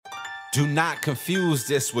Do not confuse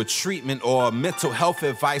this with treatment or mental health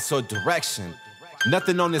advice or direction.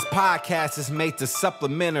 Nothing on this podcast is made to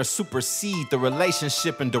supplement or supersede the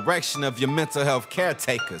relationship and direction of your mental health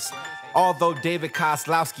caretakers. Although David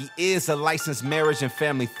Kozlowski is a licensed marriage and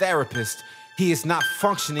family therapist, he is not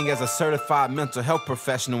functioning as a certified mental health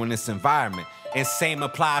professional in this environment. And same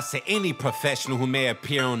applies to any professional who may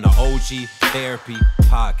appear on the OG Therapy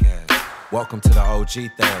podcast. Welcome to the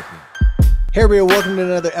OG Therapy. Hey everybody, welcome to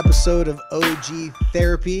another episode of OG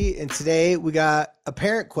Therapy. And today we got a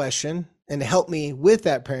parent question, and to help me with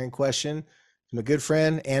that parent question, my good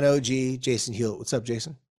friend and OG, Jason Hewlett. What's up,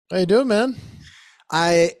 Jason? How you doing, man?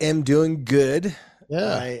 I am doing good.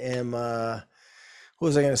 Yeah. I am, what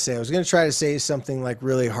was I going to say? I was going to try to say something like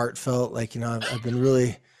really heartfelt. Like, you know, I've been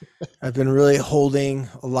really holding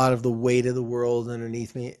a lot of the weight of the world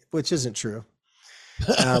underneath me, which isn't true.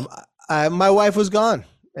 My wife was gone.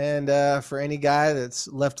 And for any guy that's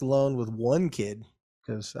left alone with one kid,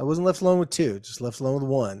 because I wasn't left alone with two, just left alone with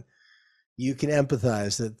one, you can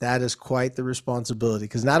empathize that is quite the responsibility.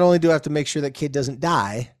 Because not only do I have to make sure that kid doesn't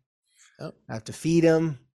die, I have to feed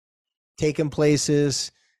him, take him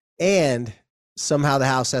places, and somehow the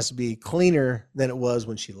house has to be cleaner than it was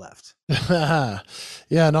when she left.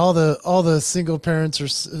 Yeah, and all the single parents are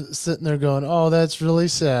sitting there going, "Oh, that's really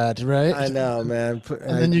sad," right? I know, man.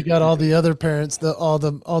 And then you got all the other parents, all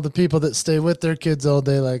the people that stay with their kids all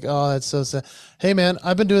day, like, "Oh, that's so sad." Hey, man,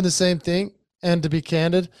 I've been doing the same thing, and to be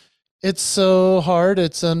candid, it's so hard,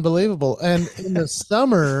 it's unbelievable. And in the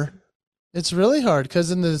summer, it's really hard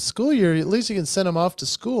because in the school year, at least you can send them off to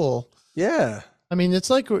school. Yeah, I mean, it's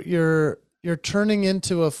like you're turning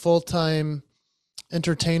into a full-time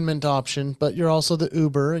entertainment option, but you're also the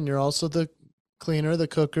Uber and you're also the cleaner, the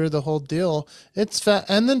cooker, the whole deal. It's fat.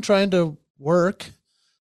 And then trying to work.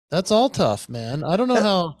 That's all tough, man. I don't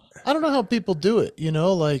know how people do it, you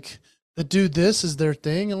know, like that do this is their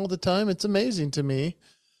thing all the time. It's amazing to me.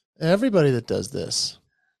 Everybody that does this.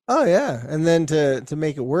 Oh yeah. And then to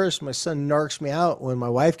make it worse, my son narcs me out when my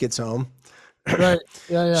wife gets home. Right.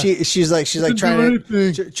 Yeah. She's like trying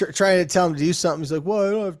to tell him to do something. He's like, "Well,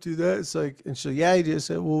 I don't have to do that." It's like, and she's like, "Yeah, you just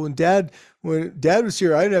said, well, when dad was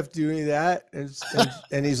here, I didn't have to do any of that."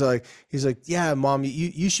 And he's like, "Yeah, Mom,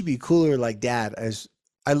 you should be cooler like Dad."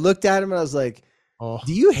 I looked at him and I was like, "Oh,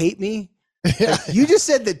 do you hate me?" Yeah. Like, you just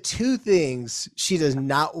said the two things she does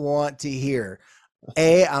not want to hear.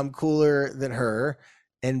 A, I'm cooler than her.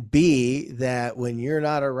 And B, that when you're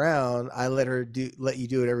not around, I let you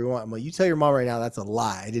do whatever you want. I'm like, you tell your mom right now that's a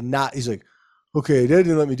lie. I did not. He's like, okay, Dad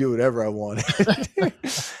didn't let me do whatever I wanted.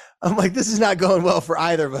 I'm like, this is not going well for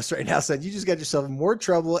either of us right now, son. You just got yourself in more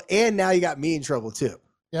trouble, and now you got me in trouble too.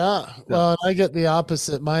 Yeah. Well, I get the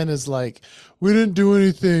opposite. Mine is like, we didn't do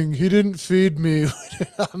anything. He didn't feed me.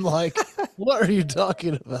 I'm like, what are you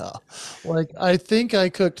talking about? Like, I think I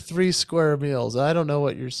cooked 3 square meals. I don't know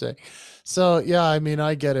what you're saying. So, yeah, I mean,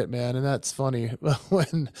 I get it, man. And that's funny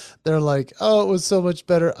when they're like, oh, it was so much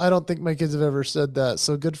better. I don't think my kids have ever said that.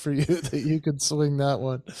 So good for you that you could swing that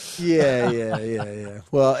one. Yeah.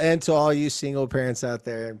 Well, and to all you single parents out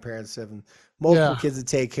there and parents having multiple kids to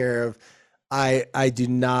take care of, I do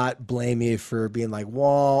not blame you for being like,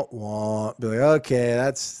 wah. Be like, okay,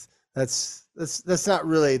 that's not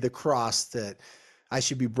really the cross that I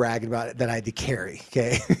should be bragging about that I had to carry.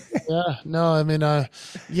 Okay. Yeah, no, I mean,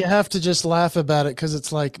 you have to just laugh about it because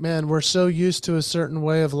it's like, man, we're so used to a certain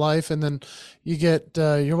way of life. And then you get,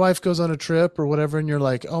 your wife goes on a trip or whatever, and you're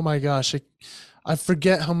like, oh my gosh, I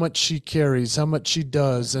forget how much she carries, how much she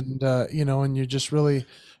does. And, you know, and you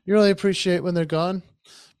really appreciate when they're gone,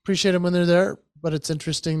 appreciate them when they're there. But it's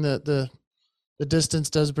interesting that the distance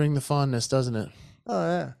does bring the fondness, doesn't it? Oh,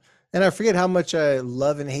 yeah. And I forget how much I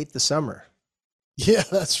love and hate the summer. Yeah,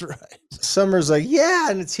 that's right. Summer's like,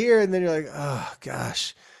 yeah, and it's here. And then you're like, oh,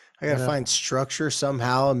 gosh, I got to find structure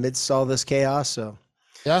somehow amidst all this chaos. So,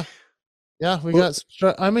 yeah,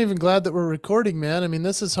 I'm even glad that we're recording, man. I mean,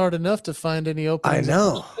 this is hard enough to find any open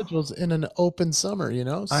schedules in an open summer, you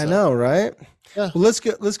know? So, I know, right? Yeah. Well, let's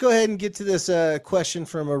go ahead and get to this question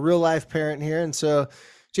from a real life parent here. And so,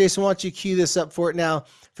 Jason, why don't you cue this up for it now?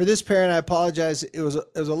 For this parent, I apologize. It was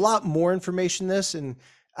a lot more information than this, and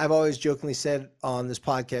I've always jokingly said on this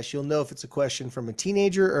podcast, you'll know if it's a question from a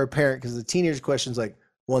teenager or a parent, because the teenager question's like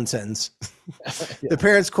one sentence. The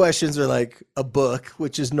parents' questions are like a book,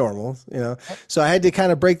 which is normal, you know. So I had to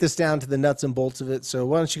kind of break this down to the nuts and bolts of it. So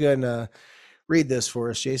why don't you go ahead and read this for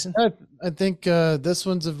us, Jason? I think this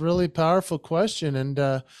one's a really powerful question,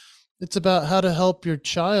 and it's about how to help your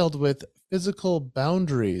child with physical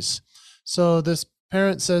boundaries. So this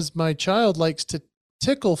parent says, my child likes to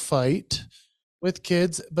tickle fight with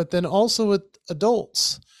kids, but then also with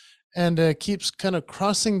adults. and keeps kind of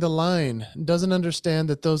crossing the line, doesn't understand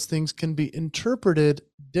that those things can be interpreted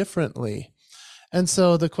differently. And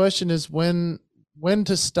so the question is when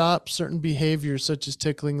to stop certain behaviors such as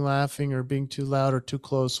tickling, laughing, or being too loud or too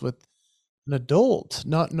close with an adult,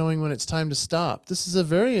 not knowing when it's time to stop. This is a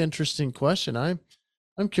very interesting question. I'm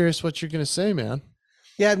curious what you're going to say, man.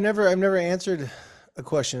 Yeah, I've never answered a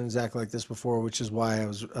question exactly like this before, which is why I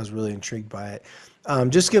was really intrigued by it.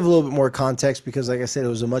 Just to give a little bit more context, because like I said, it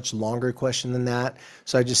was a much longer question than that.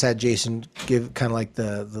 So I just had Jason give kind of like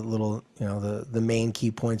the little, the main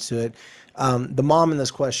key points to it. The mom in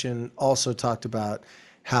this question also talked about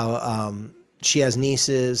how she has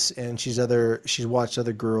nieces and she's watched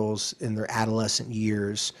other girls in their adolescent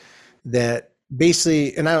years that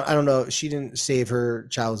basically, and I don't know, she didn't say if her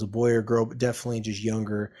child was a boy or girl, but definitely just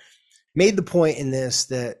younger, made the point in this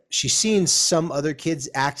that she's seen some other kids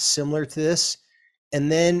act similar to this.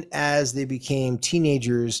 And then as they became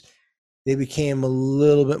teenagers, they became a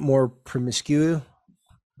little bit more promiscuous.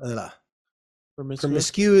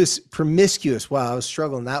 Promiscuous. Wow, I was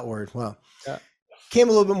struggling that word. Wow. Yeah. Became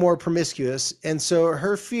a little bit more promiscuous. And so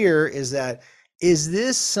her fear is that, is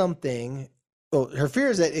this something, well, her fear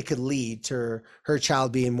is that it could lead to her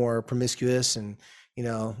child being more promiscuous and,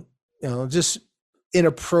 just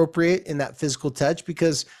inappropriate in that physical touch,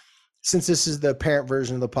 because since this is the parent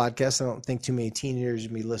version of the podcast, I don't think too many teenagers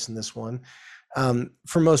may listen to this one.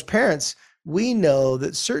 For most parents, we know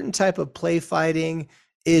that certain type of play fighting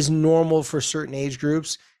is normal for certain age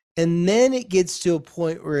groups. And then it gets to a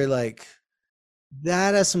point where like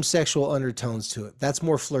that has some sexual undertones to it. That's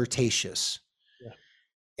more flirtatious. Yeah.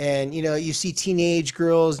 And, you see teenage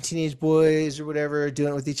girls and teenage boys or whatever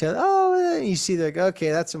doing it with each other. Oh, and you see like, okay,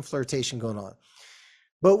 that's some flirtation going on.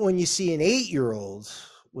 But when you see an 8-year-old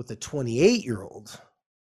with a 28-year-old,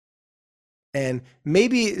 and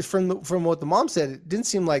maybe from what the mom said, it didn't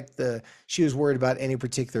seem like she was worried about any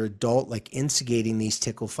particular adult like instigating these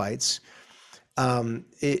tickle fights.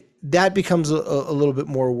 That becomes a little bit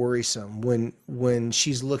more worrisome when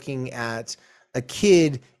she's looking at a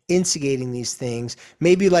kid instigating these things,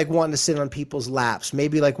 maybe like wanting to sit on people's laps,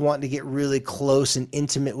 maybe like wanting to get really close and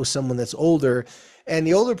intimate with someone that's older. And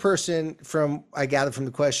the older person, from I gather from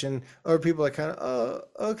the question, or people are kind of,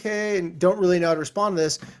 oh, okay, and don't really know how to respond to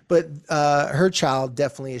this. But her child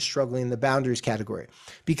definitely is struggling in the boundaries category.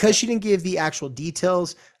 Because she didn't give the actual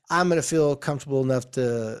details, I'm going to feel comfortable enough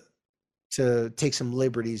to take some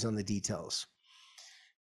liberties on the details.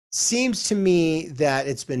 Seems to me that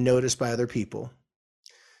it's been noticed by other people.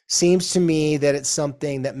 Seems to me that it's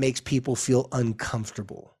something that makes people feel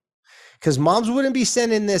uncomfortable. Because moms wouldn't be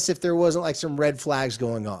sending this if there wasn't like some red flags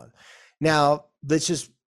going on. Now, let's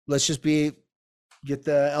just get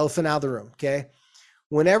the elephant out of the room, okay?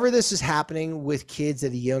 Whenever this is happening with kids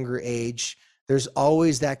at a younger age, there's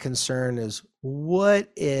always that concern is,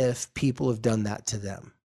 what if people have done that to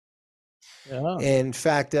them? Yeah. In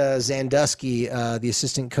fact, Zandusky, the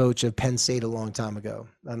assistant coach of Penn State a long time ago,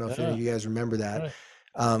 I don't know if any of you guys remember that. Right.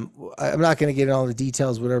 I'm not going to get into all the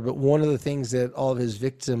details, whatever, but one of the things that all of his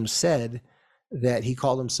victims said, that he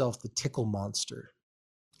called himself the tickle monster.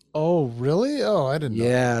 Oh, really? Oh, I didn't know.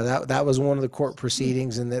 Yeah, that was one of the court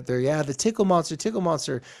proceedings, and that the tickle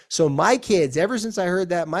monster. So my kids, ever since I heard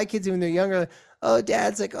that, my kids, even they're younger, oh,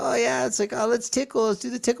 dad's like, oh yeah, it's like, oh, let's do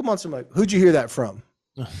the tickle monster. I'm like, who'd you hear that from?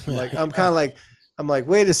 Like, I'm like,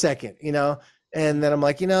 wait a second, and then I'm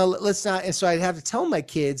like, let's not. And so I'd have to tell my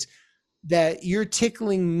kids that you're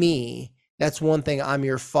tickling me. That's one thing. I'm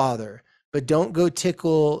your father, but don't go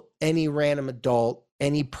tickle any random adult,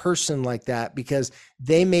 any person like that, because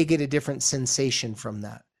they may get a different sensation from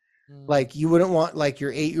that. Like you wouldn't want like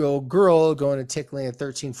your 8-year-old girl going and tickling a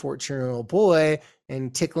 13, 14-year-old boy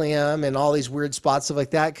and tickling him and all these weird spots, stuff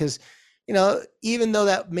like that. Cause even though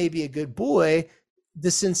that may be a good boy,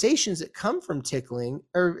 the sensations that come from tickling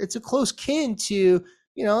it's a close kin to,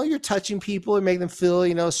 you're touching people and making them feel,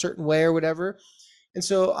 a certain way or whatever. And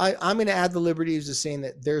so I'm going to add the liberties of saying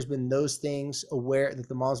that there's been those things that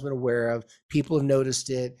the mom's been aware of. People have noticed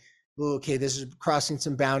it. Ooh, okay, this is crossing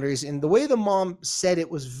some boundaries. And the way the mom said it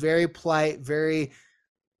was very polite, very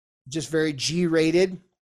G-rated.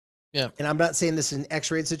 Yeah. And I'm not saying this is an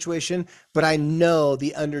X-rated situation, but I know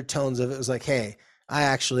the undertones of it was like, hey, I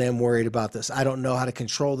actually am worried about this. I don't know how to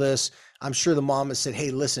control this. I'm sure the mom has said,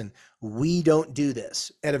 hey, listen, we don't do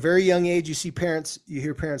this. At a very young age, you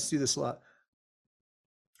hear parents do this a lot.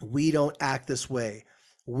 We don't act this way.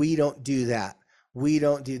 We don't do that. We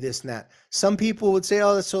don't do this and that. Some people would say,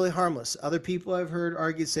 oh, that's totally harmless. Other people I've heard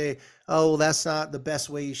argue say, oh, well, that's not the best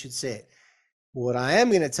way you should say it. What I am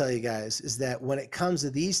going to tell you guys is that when it comes to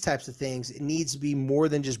these types of things, it needs to be more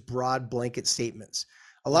than just broad blanket statements.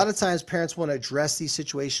 A lot of times parents want to address these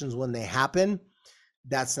situations when they happen.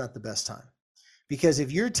 That's not the best time. Because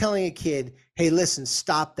if you're telling a kid, hey, listen,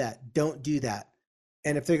 stop that, don't do that.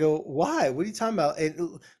 And if they go, why? What are you talking about?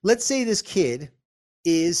 And let's say this kid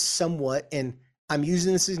is somewhat, and I'm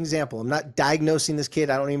using this as an example. I'm not diagnosing this kid.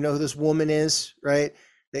 I don't even know who this woman is, right?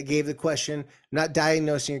 That gave the question. I'm not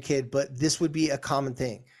diagnosing your kid, but this would be a common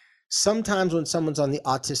thing. Sometimes when someone's on the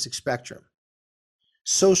autistic spectrum,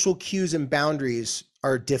 social cues and boundaries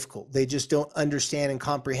are difficult. They just don't understand and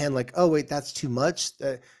comprehend, like, oh, wait, that's too much.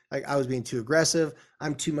 Like I was being too aggressive.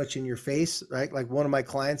 I'm too much in your face, right? Like one of my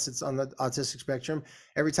clients that's on the autistic spectrum,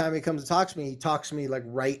 every time he comes to talk to me, he talks to me like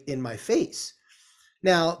right in my face.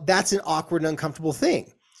 Now, that's an awkward and uncomfortable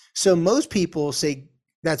thing. So most people say,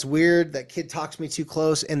 that's weird, that kid talks to me too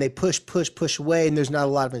close, and they push away, and there's not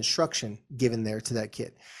a lot of instruction given there to that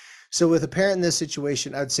kid. So with a parent in this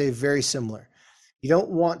situation, I'd say very similar. You don't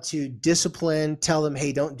want to discipline, tell them,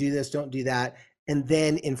 hey, don't do this, don't do that, and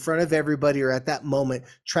then in front of everybody or at that moment,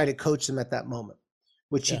 try to coach them at that moment.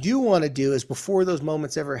 What you do want to do is before those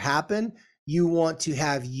moments ever happen, you want to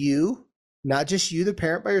have you, not just you, the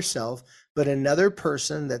parent by yourself, but another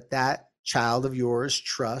person that child of yours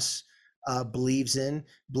trusts, believes in,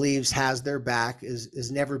 believes has their back,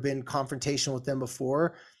 has never been confrontational with them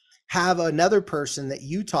before. Have another person that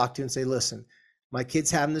you talk to and say, listen, my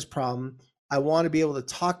kid's having this problem. I want to be able to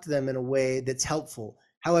talk to them in a way that's helpful.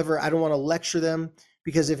 However, I don't want to lecture them,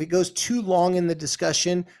 because if it goes too long in the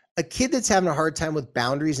discussion, a kid that's having a hard time with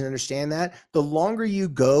boundaries and understand that, the longer you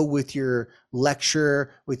go with your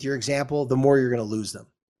lecture, with your example, the more you're going to lose them.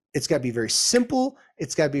 It's got to be very simple.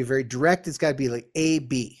 It's got to be very direct. It's got to be like A,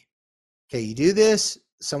 B. Okay, you do this,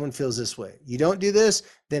 someone feels this way. You don't do this,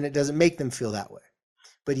 then it doesn't make them feel that way.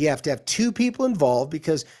 But you have to have two people involved,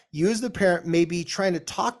 because you as the parent may be trying to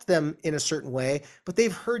talk to them in a certain way, but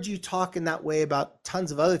they've heard you talk in that way about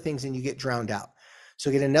tons of other things and you get drowned out.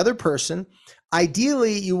 So get another person.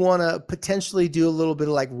 Ideally, you want to potentially do a little bit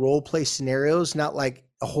of like role play scenarios, not like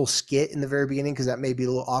a whole skit in the very beginning, because that may be a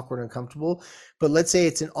little awkward and uncomfortable. But let's say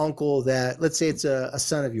it's an uncle let's say it's a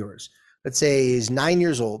son of yours. Let's say he's 9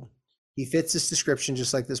 years old. He fits this description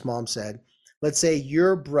just like this mom said. Let's say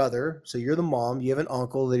your brother, so you're the mom, you have an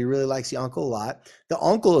uncle that he really likes the uncle a lot. The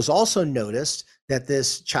uncle has also noticed that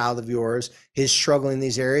this child of yours is struggling in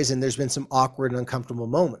these areas, and there's been some awkward and uncomfortable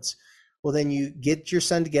moments. Well, then you get your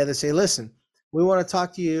son together, say, listen, we want to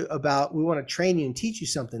talk to you about, we want to train you and teach you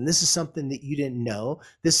something. This is something that you didn't know.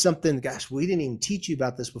 This is something, gosh, we didn't even teach you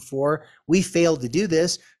about this before. We failed to do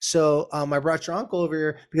this. So I brought your uncle over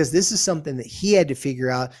here because this is something that he had to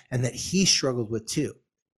figure out and that he struggled with too.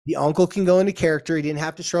 The uncle can go into character. He didn't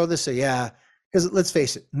have to show this. So yeah, because let's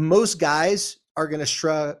face it, most guys are going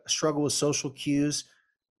to struggle with social cues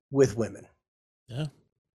with women. Yeah.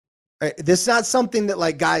 This is not something that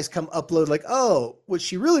like guys come upload like, oh, what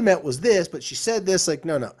she really meant was this, but she said this. Like,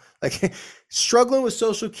 no. Like struggling with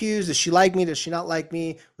social cues. Does she like me? Does she not like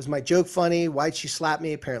me? Was my joke funny? Why'd she slap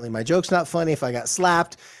me? Apparently my joke's not funny if I got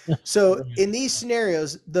slapped. So in these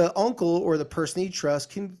scenarios, the uncle or the person you trust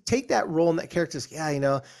can take that role in that character.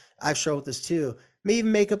 Yeah, I've struggled with this too. May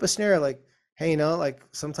even make up a scenario like, hey, like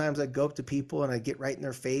sometimes I go up to people and I get right in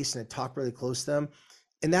their face and I talk really close to them.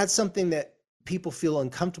 And that's something that people feel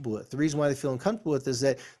uncomfortable with. The reason why they feel uncomfortable with is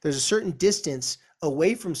that there's a certain distance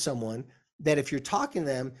away from someone that if you're talking to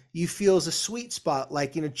them, you feel is a sweet spot,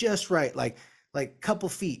 like, just right, like couple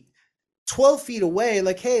feet, 12 feet away,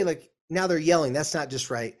 like, hey, like now they're yelling. That's not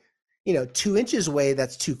just right. 2 inches away,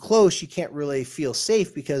 that's too close. You can't really feel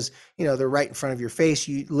safe because, they're right in front of your face.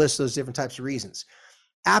 You list those different types of reasons.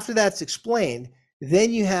 After that's explained,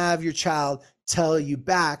 then you have your child tell you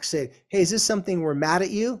back, say, hey, is this something we're mad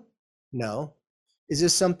at you? No. Is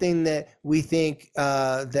this something that we think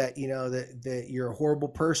that you're a horrible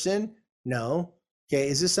person? No. Okay.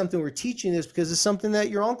 Is this something we're teaching this because it's something that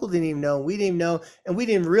your uncle didn't even know, we didn't even know, and we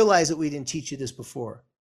didn't realize that we didn't teach you this before?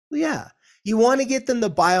 Well, yeah. You want to get them the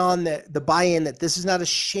buy-in that this is not a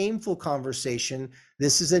shameful conversation.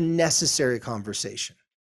 This is a necessary conversation.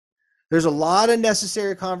 There's a lot of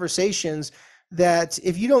necessary conversations that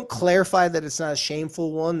if you don't clarify that it's not a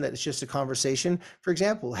shameful one, that it's just a conversation. For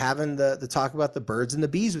example, having the talk about the birds and the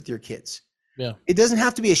bees with your kids. Yeah. It doesn't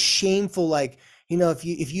have to be a shameful, like,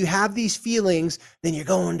 if you have these feelings, then you're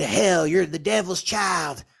going to hell. You're the devil's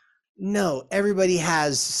child. No, everybody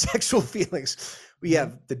has sexual feelings. We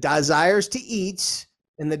have the desires to eat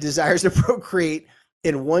and the desires to procreate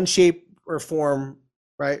in one shape or form,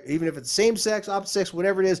 right? Even if it's same sex, opposite sex,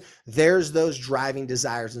 whatever it is, there's those driving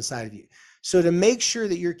desires inside of you. So to make sure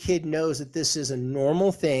that your kid knows that this is a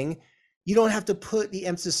normal thing, you don't have to put the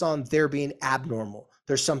emphasis on there being abnormal.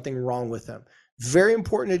 There's something wrong with them. Very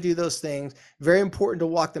important to do those things. Very important to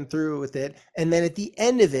walk them through with it. And then at the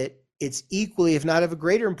end of it, it's equally, if not of a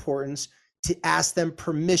greater importance, to ask them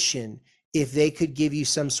permission if they could give you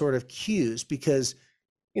some sort of cues, because,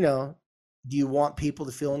 you know, do you want people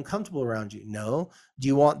to feel uncomfortable around you? No. Do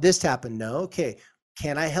you want this to happen? No. Okay.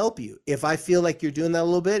 Can I help you? If I feel like you're doing that a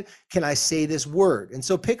little bit, can I say this word? And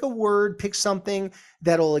so pick a word, pick something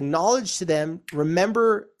that'll acknowledge to them,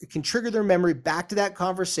 remember, it can trigger their memory back to that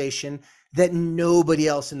conversation that nobody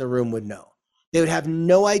else in the room would know. They would have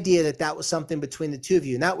no idea that that was something between the two of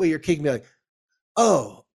you. And that way your kid can be like,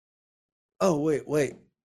 oh, wait.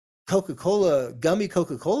 Coca-Cola, gummy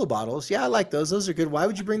Coca-Cola bottles. Yeah, I like those. Those are good. Why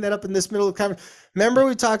would you bring that up in this middle of the conversation? Remember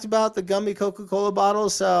we talked about the gummy Coca-Cola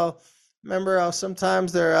bottles? So remember how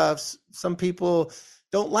sometimes there are some people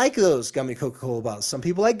don't like those gummy Coca-Cola bottles. Some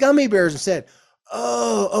people like gummy bears instead.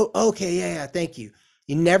 Oh, okay. Yeah, thank you.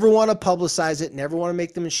 You never want to publicize it, never want to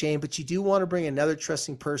make them ashamed, but you do want to bring another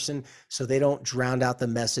trusting person so they don't drown out the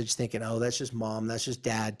message thinking, oh, that's just mom, that's just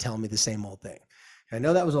dad telling me the same old thing. I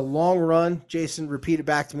know that was a long run. Jason, repeat it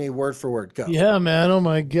back to me word for word. Go. Yeah, man. Oh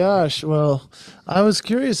my gosh. Well, I was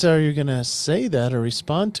curious how you're going to say that or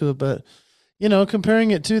respond to it, but you know,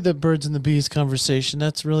 comparing it to the birds and the bees conversation,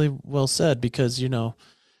 that's really well said, because, you know,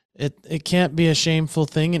 it can't be a shameful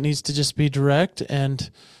thing. It needs to just be direct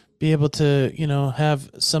and be able to, you know,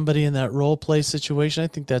 have somebody in that role play situation. I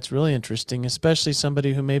think that's really interesting, especially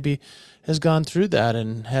somebody who maybe has gone through that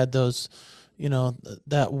and had those, you know,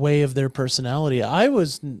 that way of their personality.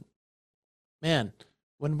 Man,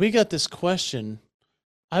 when we got this question,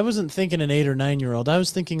 I wasn't thinking an 8 or 9 year old. I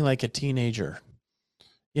was thinking like a teenager,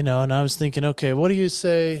 you know, and I was thinking, okay, what do you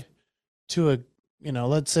say to a, you know,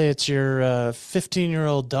 let's say it's your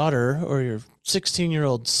 15-year-old daughter or your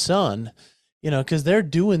 16-year-old son, you know, because they're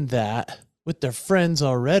doing that with their friends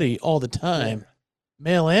already all the time,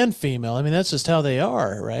 male and female. I mean, that's just how they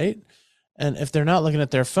are, right? And if they're not looking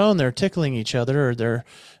at their phone, they're tickling each other, or they're,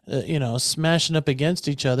 you know, smashing up against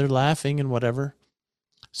each other, laughing and whatever.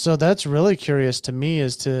 So that's really curious to me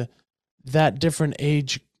as to that different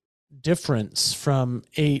age difference from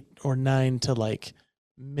 8 or 9 to like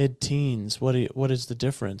mid-teens. What is the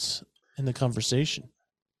difference in the conversation?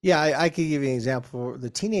 Yeah, I could give you an example for the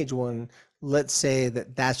teenage one. Let's say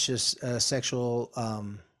that's just sexual.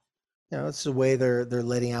 You know, it's the way they're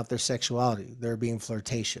letting out their sexuality. They're being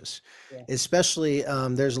flirtatious. Yeah. Especially,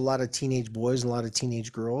 there's a lot of teenage boys and a lot of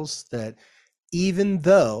teenage girls that, even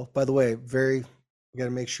though, by the way, we got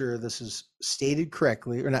to make sure this is stated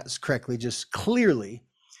correctly, or not correctly, just clearly.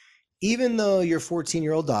 Even though your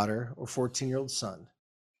 14-year-old daughter or 14-year-old son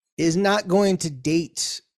is not going to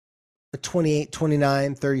date a 28,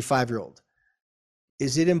 29, 35-year-old,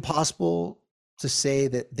 is it impossible to say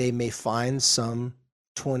that they may find some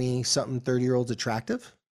 20-something, 30-year-olds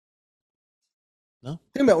attractive? No.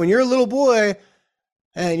 Think about when you're a little boy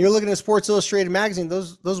and you're looking at Sports Illustrated magazine,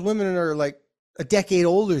 those women are like a decade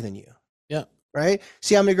older than you. Yeah. Right?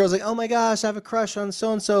 See how many girls like, oh my gosh, I have a crush on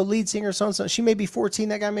so-and-so, lead singer so-and-so. She may be 14,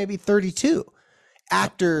 that guy may be 32.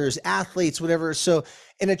 Actors, athletes, whatever. So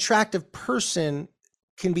an attractive person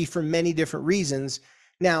can be for many different reasons.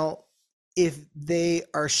 Now, if they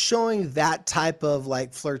are showing that type of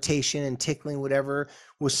like flirtation and tickling, whatever,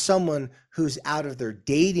 with someone who's out of their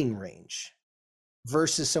dating range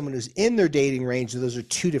versus someone who's in their dating range, those are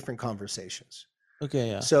two different conversations. Okay,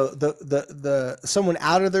 yeah. So the someone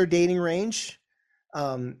out of their dating range,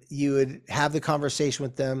 you would have the conversation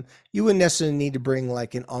with them. You wouldn't necessarily need to bring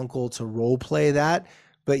like an uncle to role play that,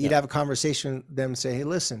 but you'd have a conversation with them and say, hey,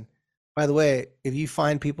 listen, by the way, if you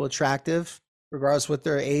find people attractive, regardless what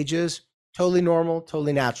their age is, totally normal,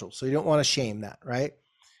 totally natural. So you don't want to shame that, right?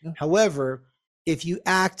 Yeah. However, if you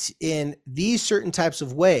act in these certain types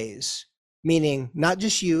of ways, meaning not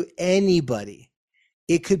just you, anybody,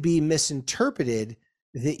 it could be misinterpreted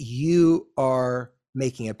that you are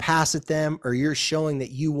making a pass at them, or you're showing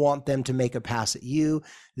that you want them to make a pass at you,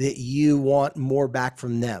 that you want more back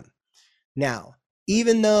from them. Now,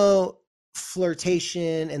 even though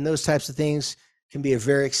flirtation and those types of things can be a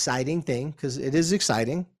very exciting thing, because it is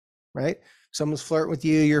exciting, right? Someone's flirting with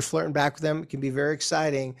you, you're flirting back with them. It can be very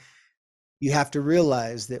exciting. You have to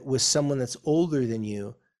realize that with someone that's older than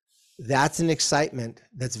you, that's an excitement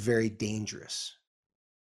that's very dangerous.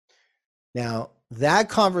 Now, that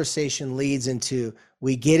conversation leads into,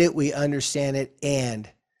 we get it, we understand it, and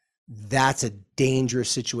that's a dangerous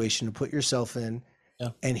situation to put yourself in. Yeah.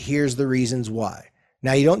 And here's the reasons why.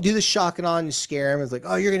 Now, you don't do the shock and awe and scare them. It's like,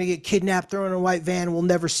 oh, you're going to get kidnapped, thrown in a white van, and we'll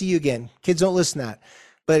never see you again. Kids don't listen to that.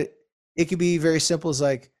 But it could be very simple as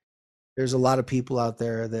like, there's a lot of people out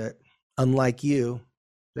there that, unlike you,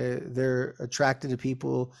 They're attracted to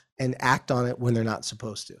people and act on it when they're not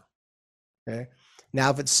supposed to. Okay. Now,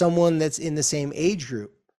 if it's someone that's in the same age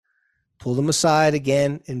group, pull them aside.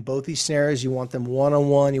 Again, in both these scenarios, you want them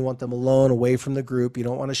one-on-one, you want them alone, away from the group. You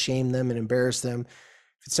don't want to shame them and embarrass them.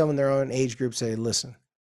 If it's someone in their own age group, say, listen,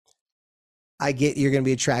 I get you're going to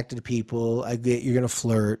be attracted to people. I get you're going to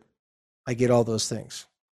flirt. I get all those things.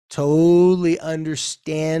 Totally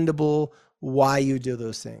understandable why you do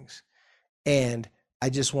those things. And I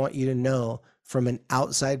just want you to know, from an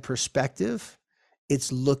outside perspective,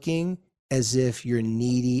 it's looking as if you're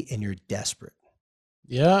needy and you're desperate.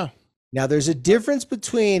 Yeah. Now, there's a difference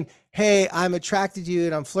between, hey, I'm attracted to you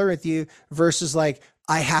and I'm flirting with you, versus like,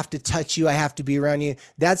 I have to touch you, I have to be around you.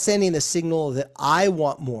 That's sending the signal that I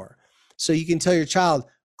want more. So you can tell your child,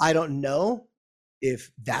 I don't know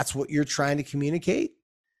if that's what you're trying to communicate.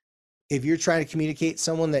 If you're trying to communicate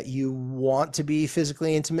someone that you want to be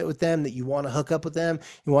physically intimate with them, that you want to hook up with them,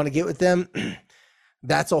 you want to get with them,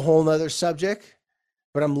 that's a whole nother subject.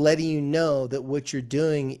 But I'm letting you know that what you're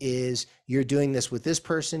doing is you're doing this with this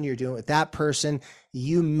person, you're doing it with that person.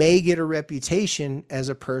 You may get a reputation as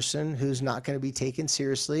a person who's not going to be taken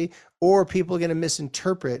seriously, or people are going to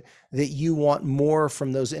misinterpret that you want more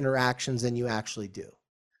from those interactions than you actually do.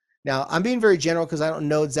 Now, I'm being very general because I don't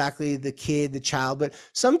know exactly the kid, the child, but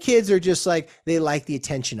some kids are just like, they like the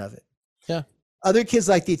attention of it. Yeah. Other kids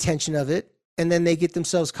like the attention of it. And then they get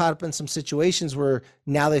themselves caught up in some situations where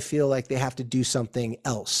now they feel like they have to do something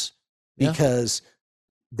else because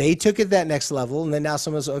they took it that next level. And then now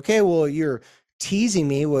someone's okay, well, you're teasing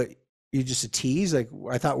me. What, you're just a tease? Like,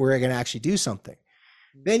 I thought we were going to actually do something.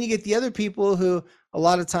 Then you get the other people who, a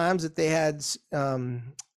lot of times, that they had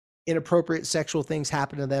inappropriate sexual things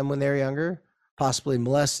happen to them when they're younger, possibly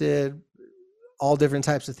molested, all different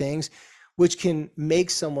types of things, which can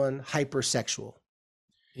make someone hypersexual.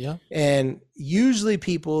 Yeah. And usually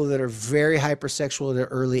people that are very hypersexual at an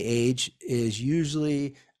early age is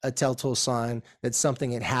usually a telltale sign that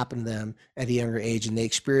something had happened to them at a younger age, and they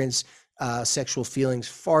experience sexual feelings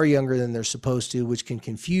far younger than they're supposed to, which can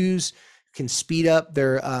confuse, can speed up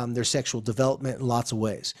their sexual development in lots of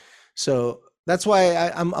ways. So that's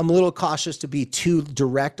why I'm a little cautious to be too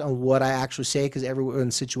direct on what I actually say, because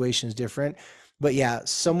everyone's situation is different. But yeah,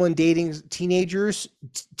 someone dating teenagers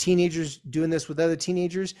doing this with other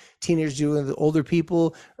teenagers doing it with older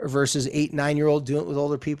people, versus 8-9-year-old doing it with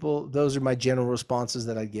older people. Those are my general responses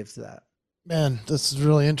that I'd give to that. Man, this is a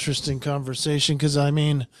really interesting conversation, because I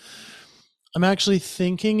mean, I'm actually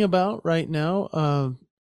thinking about right now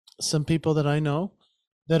some people that I know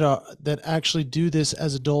that actually do this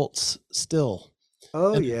as adults still.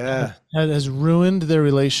 Oh, yeah. It has ruined their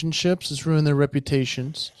relationships. It's ruined their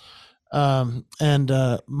reputations.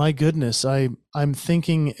 My goodness, I'm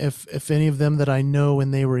thinking if any of them that I know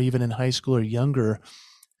when they were even in high school or younger,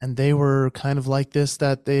 and they were kind of like this,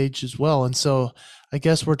 that age as well. And so I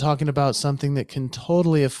guess we're talking about something that can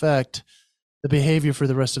totally affect the behavior for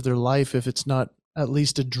the rest of their life if it's not at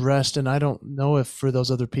least addressed. And I don't know if for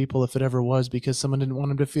those other people, if it ever was, because someone didn't want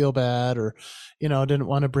them to feel bad, or, didn't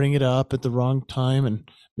want to bring it up at the wrong time and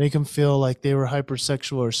make them feel like they were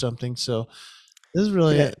hypersexual or something. So this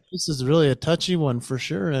is really a touchy one for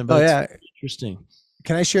sure. But it's interesting.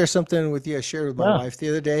 Can I share something with you? I shared with my wife the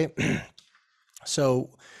other day. So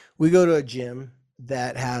we go to a gym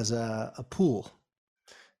that has a pool,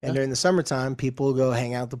 and during the summertime, people go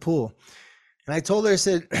hang out at the pool. And I told her, I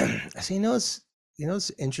said,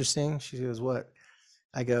 it's interesting. She goes, what?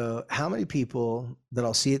 I go, how many people that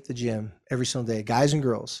I'll see at the gym every single day, guys and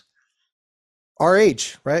girls, our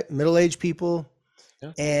age, right? Middle-aged people.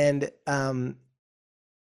 Yeah. And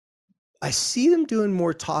I see them doing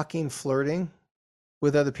more talking, flirting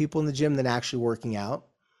with other people in the gym than actually working out.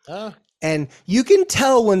 And you can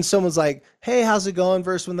tell when someone's like, hey, how's it going?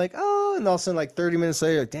 Versus when like, oh, and all of a sudden like 30 minutes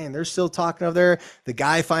later, like, dang, they're still talking over there. The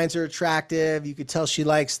guy finds her attractive. You could tell she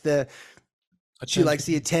likes the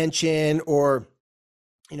attention, or,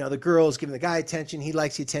 the girl's giving the guy attention. He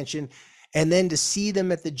likes the attention. And then to see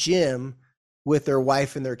them at the gym with their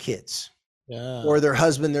wife and their kids, or their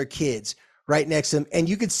husband, their kids right next to them. And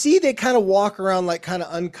you could see they kind of walk around like kind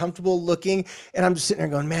of uncomfortable looking. And I'm just sitting there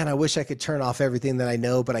going, man, I wish I could turn off everything that I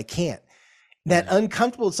know, but I can't. That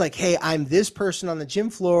uncomfortable, it's like, hey, I'm this person on the gym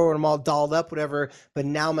floor when I'm all dolled up, whatever, but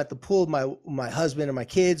now I'm at the pool with my husband and my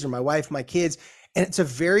kids, or my wife and my kids. And it's a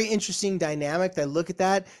very interesting dynamic. I look at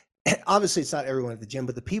that. And obviously it's not everyone at the gym,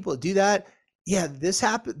 but the people that do that, yeah, this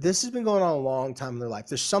has been going on a long time in their life.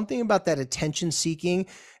 There's something about that attention seeking,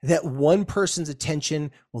 that one person's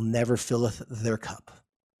attention will never fill their cup.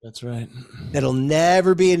 That's right. That'll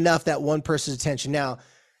never be enough, that one person's attention. Now,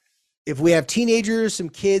 if we have teenagers, some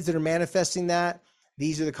kids that are manifesting that,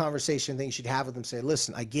 these are the conversation things you should have with them. Say,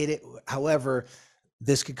 listen, I get it. However,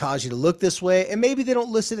 this could cause you to look this way. And maybe they don't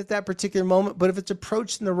listen at that particular moment, but if it's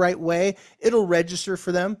approached in the right way, it'll register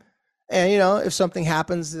for them. And, if something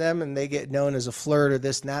happens to them and they get known as a flirt or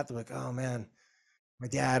this and that, they're like, oh man, my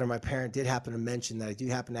dad or my parent did happen to mention that I do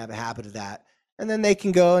happen to have a habit of that. And then they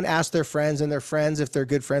can go and ask their friends, and their friends, if they're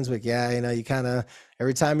good friends, like, yeah, you kind of,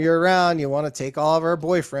 every time you're around, you want to take all of our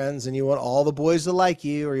boyfriends and you want all the boys to like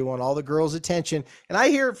you, or you want all the girls' attention. And I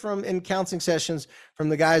hear it in counseling sessions from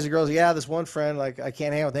the guys and girls, yeah, this one friend, like, I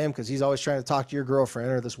can't hang out with him because he's always trying to talk to your girlfriend,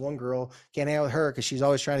 or this one girl can't hang out with her because she's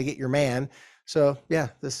always trying to get your man. So yeah,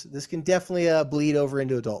 this can definitely bleed over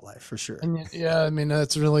into adult life for sure. And yeah, I mean,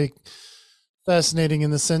 that's really fascinating in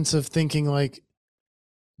the sense of thinking like,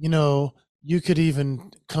 you could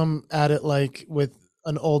even come at it like with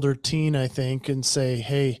an older teen, I think, and say,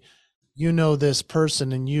 hey, this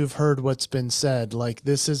person and you've heard what's been said. Like,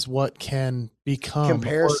 this is what can become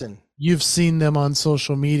comparison. You've seen them on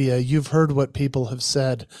social media. You've heard what people have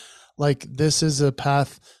said. Like, this is a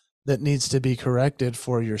path that needs to be corrected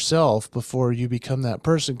for yourself before you become that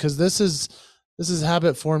person. Because this is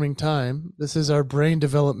habit forming time. This is our brain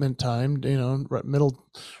development time,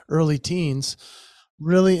 early teens.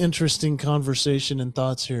 Really interesting conversation and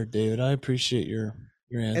thoughts here, David. I appreciate your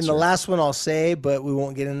answer. And the last one I'll say, but we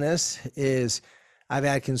won't get in this, is I've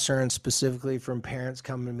had concerns specifically from parents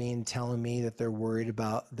coming to me and telling me that they're worried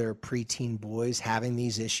about their preteen boys having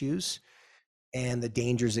these issues and the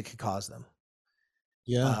dangers it could cause them.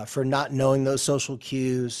 Yeah. For not knowing those social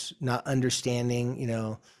cues, not understanding,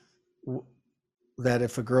 that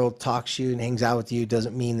if a girl talks to you and hangs out with you,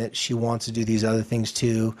 doesn't mean that she wants to do these other things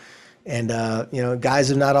too. And, guys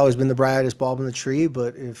have not always been the brightest bulb in the tree,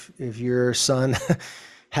 but if your son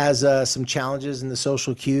has some challenges in the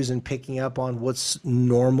social cues and picking up on what's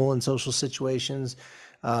normal in social situations,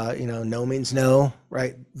 no means no,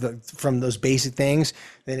 right? From those basic things,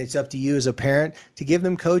 then it's up to you as a parent to give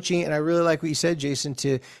them coaching. And I really like what you said, Jason,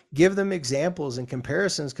 to give them examples and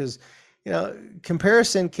comparisons, because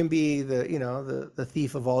comparison can be the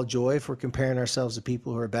thief of all joy if we're comparing ourselves to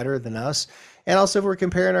people who are better than us. And also if we're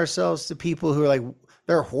comparing ourselves to people who are like,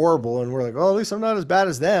 they're horrible and we're like, oh, at least I'm not as bad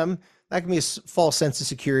as them. That can be a false sense of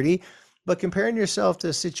security. But comparing yourself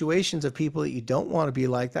to situations of people that you don't want to be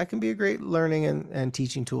like, that can be a great learning and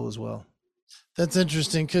teaching tool as well. That's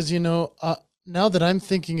interesting because, now that I'm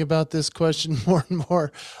thinking about this question more and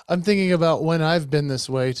more, I'm thinking about when I've been this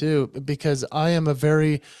way too, because I am a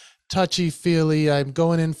very touchy-feely, I'm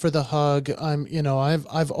going in for the hug.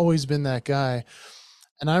 I've always been that guy.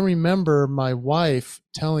 And I remember my wife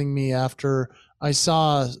telling me after I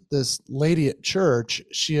saw this lady at church,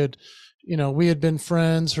 she had, we had been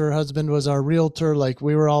friends. Her husband was our realtor. Like,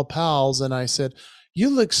 we were all pals. And I said,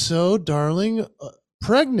 you look so darling,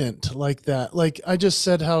 pregnant like that. Like, I just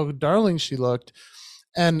said how darling she looked.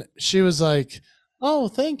 And she was like, oh,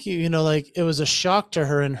 thank you. It was a shock to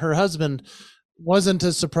her, and her husband wasn't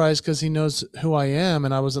as surprised because he knows who I am.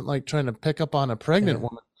 And I wasn't like trying to pick up on a pregnant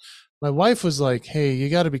woman. My wife was like, hey, you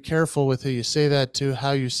got to be careful with who you say that to,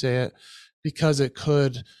 how you say it, because it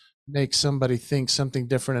could make somebody think something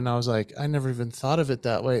different. And I was like, I never even thought of it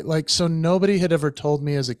that way. Like, so nobody had ever told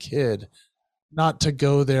me as a kid not to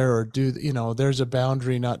go there or do, there's a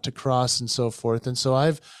boundary not to cross and so forth. And so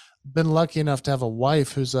I've been lucky enough to have a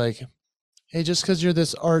wife who's like, hey, just because you're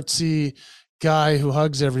this artsy guy who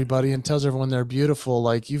hugs everybody and tells everyone they're beautiful,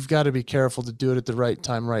 like, you've got to be careful to do it at the right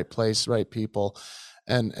time, right place, right people.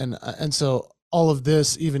 And so all of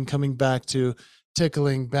this, even coming back to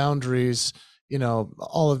tickling boundaries,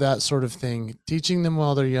 all of that sort of thing, teaching them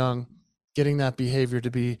while they're young, getting that behavior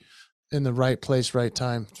to be in the right place, right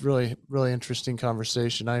time. It's really, really interesting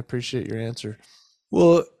conversation. I appreciate your answer.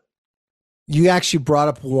 Well, you actually brought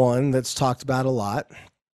up one that's talked about a lot,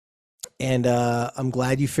 and I'm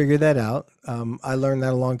glad you figured that out. I learned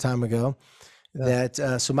that a long time ago.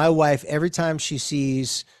 Yeah. So my wife, every time she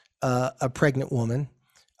sees a pregnant woman,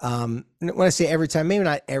 when I say every time, maybe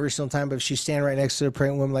not every single time, but if she's standing right next to a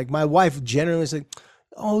pregnant woman, like, my wife generally is like,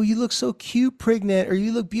 oh, you look so cute pregnant, or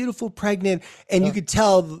you look beautiful pregnant. And you could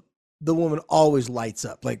tell the woman always lights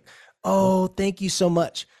up like, oh, thank you so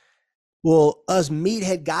much. Well, us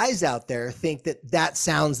meathead guys out there think that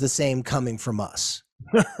sounds the same coming from us.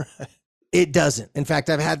 It doesn't. In fact,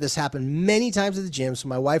 I've had this happen many times at the gym. So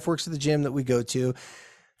my wife works at the gym that we go to.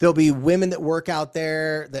 There'll be women that work out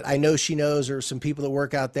there that I know she knows, or some people that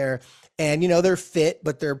work out there, and they're fit,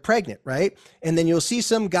 but they're pregnant, right? And then you'll see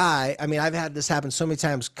some guy, I mean, I've had this happen so many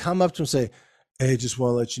times, come up to him and say, hey, just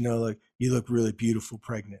want to let you know, like, you look really beautiful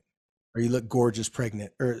pregnant, or you look gorgeous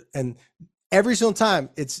pregnant. And every single time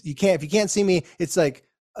if you can't see me, it's like,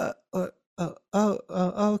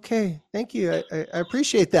 Okay. Thank you. I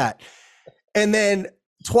appreciate that. And then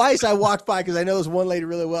twice I walked by because I know this one lady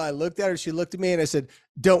really well. I looked at her, she looked at me, and I said,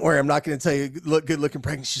 "Don't worry, I'm not going to tell you good looking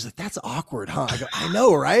pregnant." She's like, "That's awkward, huh?" I go, "I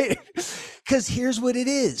know, right?" Because here's what it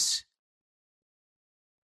is.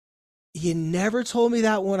 You never told me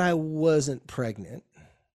that when I wasn't pregnant.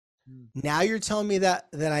 Now you're telling me that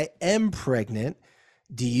I am pregnant.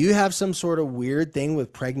 Do you have some sort of weird thing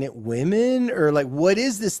with pregnant women, or like what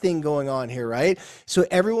is this thing going on here, right? So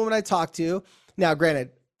every woman I talk to, now granted,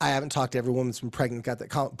 I haven't talked to every woman that's been pregnant, got that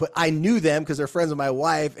comment, but I knew them because they're friends with my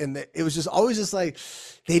wife, and it was just always just like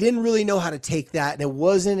they didn't really know how to take that, and it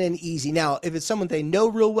wasn't an easy. Now, if it's someone they know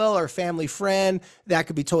real well or a family friend, that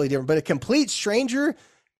could be totally different. But a complete stranger,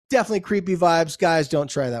 definitely creepy vibes. Guys, don't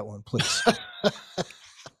try that one, please.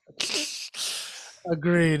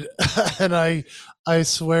 Agreed. And I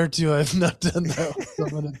swear to you, I've not done that with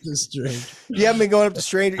someone at this strange. You haven't been going up to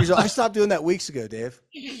strangers. I stopped doing that weeks ago, Dave.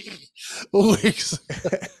 Weeks.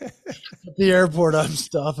 At the airport, I'm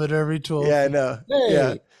stopping every 12. Yeah, I know. Hey.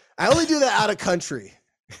 Yeah. I only do that out of country.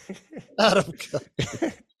 Out of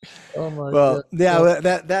country. Oh my well, God. Yeah,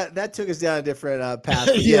 that took us down a different path.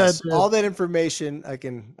 Yeah, Yes, all that information I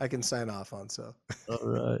can sign off on. So, all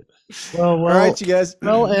right. Well, all right, you guys.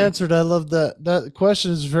 Well answered. I love that. That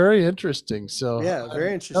question is very interesting. So yeah,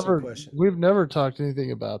 very interesting question. We've never talked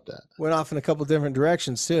anything about that. Went off in a couple different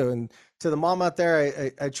directions too. And to the mom out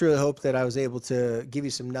there, I truly hope that I was able to give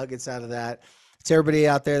you some nuggets out of that. To everybody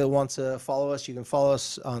out there that wants to follow us, you can follow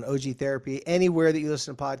us on OG Therapy anywhere that you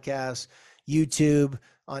listen to podcasts, YouTube,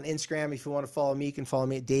 on Instagram. If you want to follow me, you can follow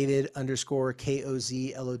me at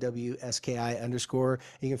David_KOZLOWSKI_.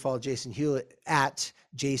 You can follow Jason Hewlett at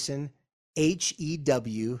Jason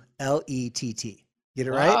HEWLETT. Get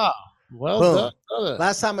it right? Wow. Well done.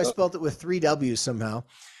 Last time I spelled it with 3 W's somehow.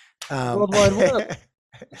 World Wide Web.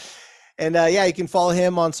 And yeah, you can follow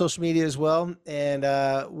him on social media as well.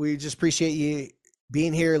 And we just appreciate you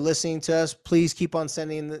being here, listening to us. Please keep on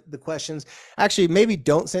sending the questions. Actually, maybe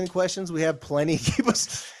don't send questions. We have plenty. Keep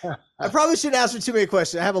us. I probably shouldn't ask for too many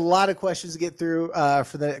questions. I have a lot of questions to get through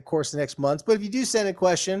for the course of the next month. But if you do send a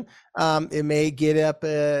question, it may get up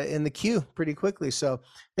in the queue pretty quickly. So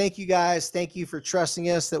thank you guys. Thank you for trusting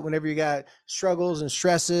us that whenever you got struggles and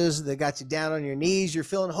stresses that got you down on your knees, you're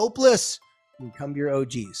feeling hopeless, you can come to your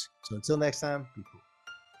OGs. So until next time, be cool.